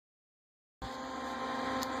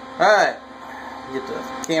Alright, get the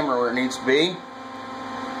camera where it needs to be.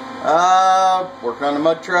 Working on the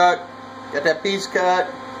mud truck. Got that piece cut.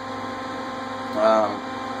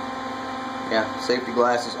 Yeah, safety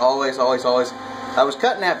glasses, always. I was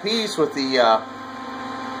cutting that piece with the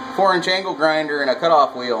 4-inch angle grinder and a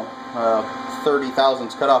cutoff wheel, 30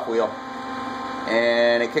 thousandths cutoff wheel,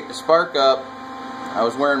 and it kicked a spark up. I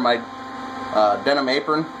was wearing my denim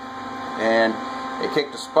apron, and it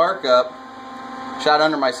kicked a spark up, shot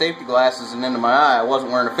under my safety glasses and into my eye. I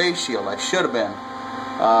wasn't wearing a face shield. I should have been.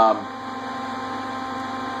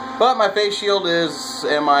 But my face shield is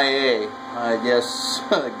MIA. I guess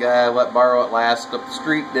the guy I let borrow it last up the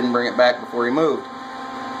street didn't bring it back before he moved.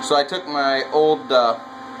 So I took my old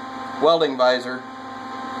welding visor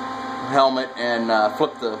helmet and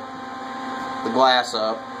flipped the glass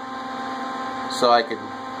up so I could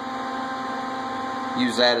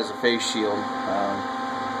use that as a face shield.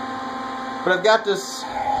 But I've got this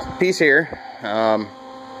piece here.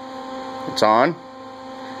 It's on.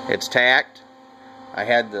 It's tacked. I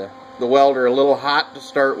had the welder a little hot to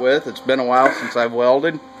start with. It's been a while since I've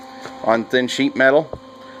welded on thin sheet metal.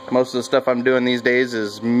 Most of the stuff I'm doing these days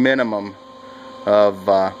is minimum of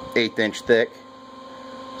 1/8 inch thick.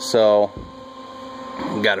 So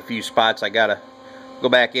got a few spots I gotta go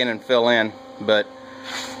back in and fill in. But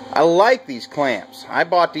I like these clamps. I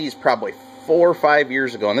bought these probably 4 or 5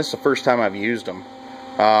 years ago, and this is the first time I've used them.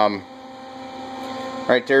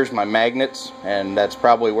 Right there's my magnets, and that's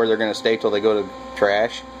probably where they're going to stay till they go to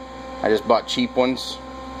trash. I just bought cheap ones.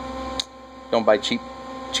 Don't buy cheap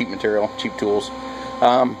material, cheap tools.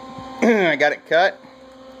 I got it cut.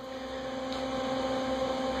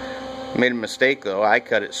 Made a mistake though. I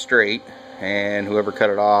cut it straight, and whoever cut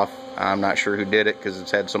it off, I'm not sure who did it because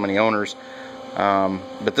it's had so many owners.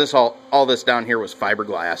 But this all this down here was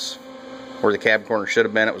fiberglass. Where the cab corner should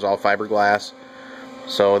have been, it was all fiberglass.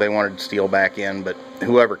 So they wanted steel back in, but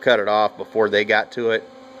whoever cut it off before they got to it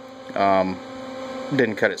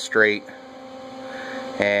didn't cut it straight,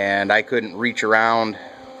 and I couldn't reach around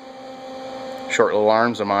short little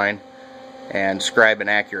arms of mine and scribe an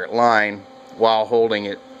accurate line while holding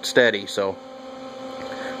it steady. So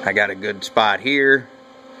I got a good spot here,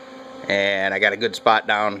 and I got a good spot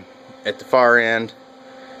down at the far end,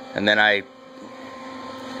 and then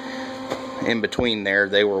in between there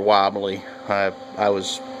they were wobbly. I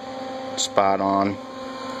was spot on,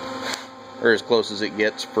 or as close as it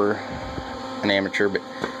gets for an amateur. But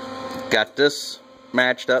got this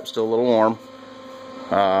matched up, still a little warm.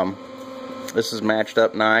 This is matched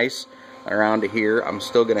up nice around to here. I'm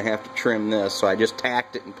still gonna have to trim this, so I just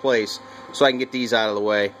tacked it in place so I can get these out of the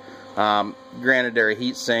way. Granted, they're a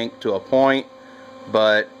heat sink to a point,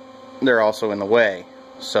 but they're also in the way,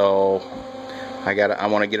 so I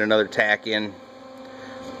want to get another tack in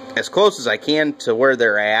as close as I can to where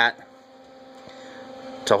they're at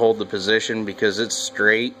to hold the position, because it's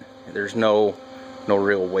straight. There's no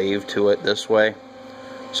real wave to it this way,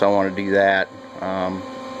 so I want to do that.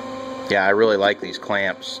 Yeah, I really like these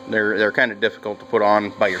clamps. They're kind of difficult to put on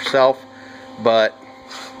by yourself, but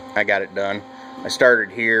I got it done. I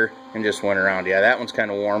started here and just went around. Yeah, that one's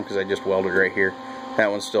kind of warm because I just welded right here.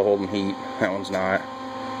 That one's still holding heat. That one's not.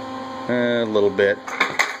 A little bit,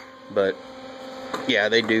 but yeah,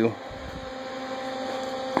 they do.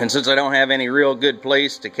 And since I don't have any real good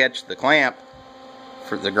place to catch the clamp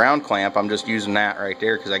for the ground clamp, I'm just using that right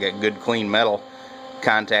there because I got good clean metal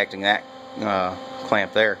contacting that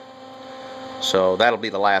clamp there. So that'll be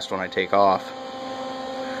the last one I take off.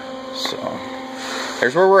 So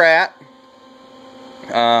there's where we're at.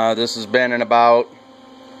 This has been in about,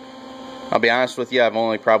 I'll be honest with you, I've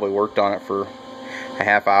only probably worked on it for a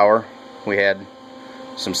half hour. We had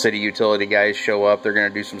some city utility guys show up. They're going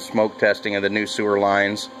to do some smoke testing of the new sewer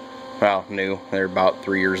lines. Well, new. They're about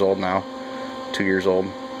 3 years old now. 2 years old.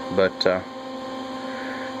 But,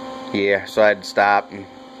 yeah, so I had to stop and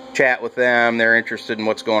chat with them. They're interested in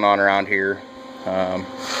what's going on around here.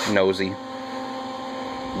 Nosy.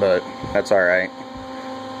 But that's alright.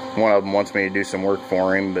 One of them wants me to do some work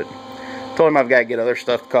for him, but told him I've got to get other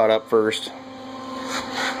stuff caught up first.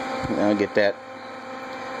 I'll get that.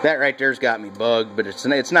 That right there's got me bugged, but it's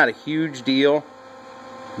not a huge deal,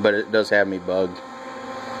 but it does have me bugged.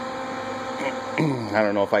 I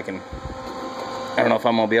don't know if I'm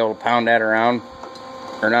gonna be able to pound that around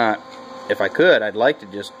or not. If I could, I'd love to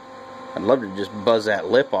just buzz that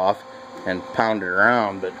lip off and pound it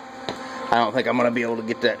around, but I don't think I'm gonna be able to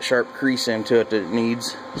get that sharp crease into it that it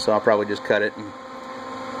needs, so I'll probably just cut it and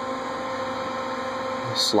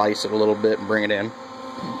slice it a little bit and bring it in.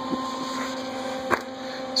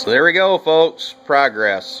 So there we go, folks.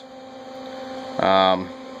 Progress. A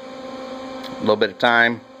little bit of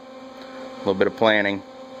time, little bit of planning.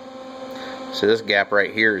 So this gap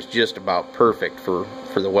right here is just about perfect for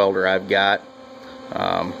the welder I've got.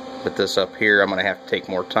 But this up here, I'm going to have to take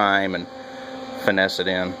more time and finesse it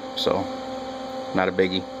in. So, not a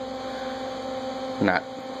biggie. Not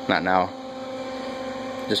now.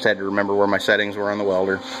 Just had to remember where my settings were on the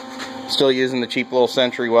welder. Still using the cheap little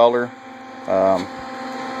Century welder.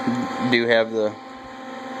 Do have the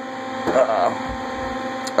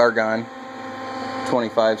argon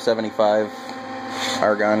 2575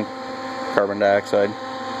 argon carbon dioxide.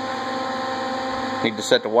 Need to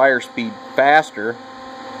set the wire speed faster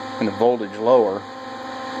and the voltage lower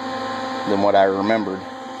than what I remembered.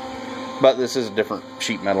 But this is a different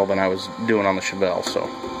sheet metal than I was doing on the Chevelle, so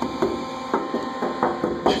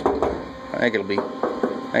I think it'll be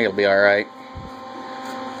all right.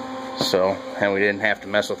 So, and we didn't have to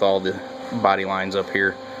mess with all the body lines up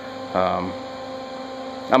here. I'm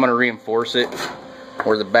going to reinforce it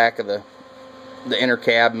where the back of the inner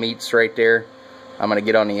cab meets right there. I'm going to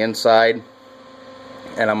get on the inside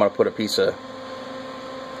and I'm going to put a piece of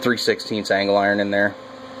 3/16 angle iron in there,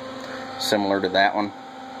 similar to that one,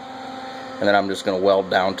 and then I'm just going to weld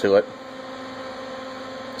down to it.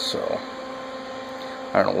 So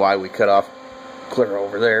I don't know why we cut off clear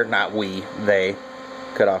over there. Not we, they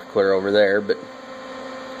cut off clear over there, but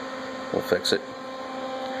we'll fix it.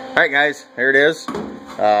 Alright guys, there it is.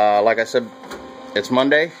 Like I said, it's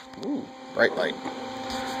Monday. Ooh, bright light.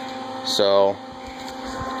 So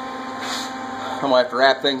I'm going to have to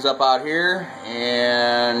wrap things up out here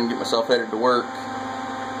and get myself headed to work.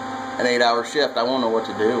 An 8-hour shift, I won't know what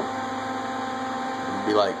to do. It'd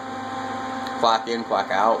be like clock in,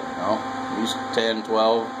 clock out, you know. Use 10,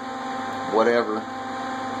 12, whatever.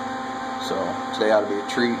 So today ought to be a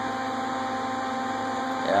treat.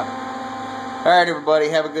 Yeah. Alright everybody,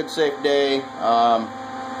 have a good, safe day.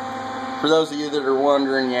 For those of you that are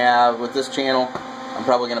wondering, yeah, with this channel, I'm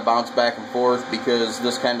probably going to bounce back and forth because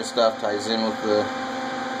this kind of stuff ties in with the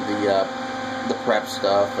prep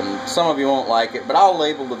stuff, and some of you won't like it, but I'll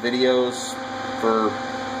label the videos for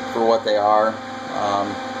what they are.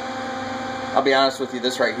 I'll be honest with you,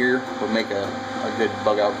 this right here would make a good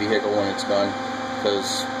bug out vehicle when it's done,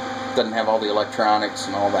 because it doesn't have all the electronics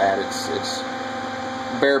and all that. It's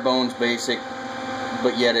bare bones basic,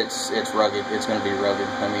 but yet it's rugged. It's going to be rugged.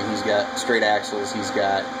 I mean, he's got straight axles, he's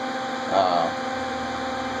got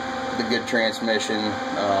the good transmission,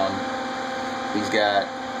 he's got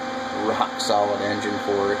a rock solid engine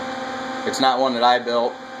for it. It's not one that I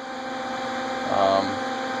built,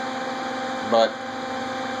 but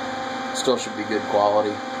still should be good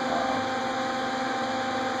quality.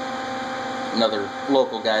 Another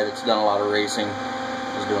local guy that's done a lot of racing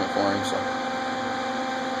is doing it for him, so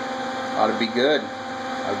ought to be good.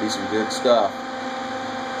 Ought to be some good stuff.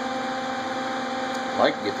 I'd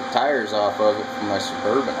like to get the tires off of it from my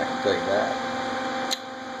Suburban, I can tell you that.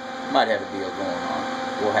 Might have a deal going on.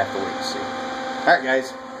 We'll have to wait and see. Alright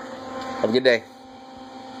guys, have a good day.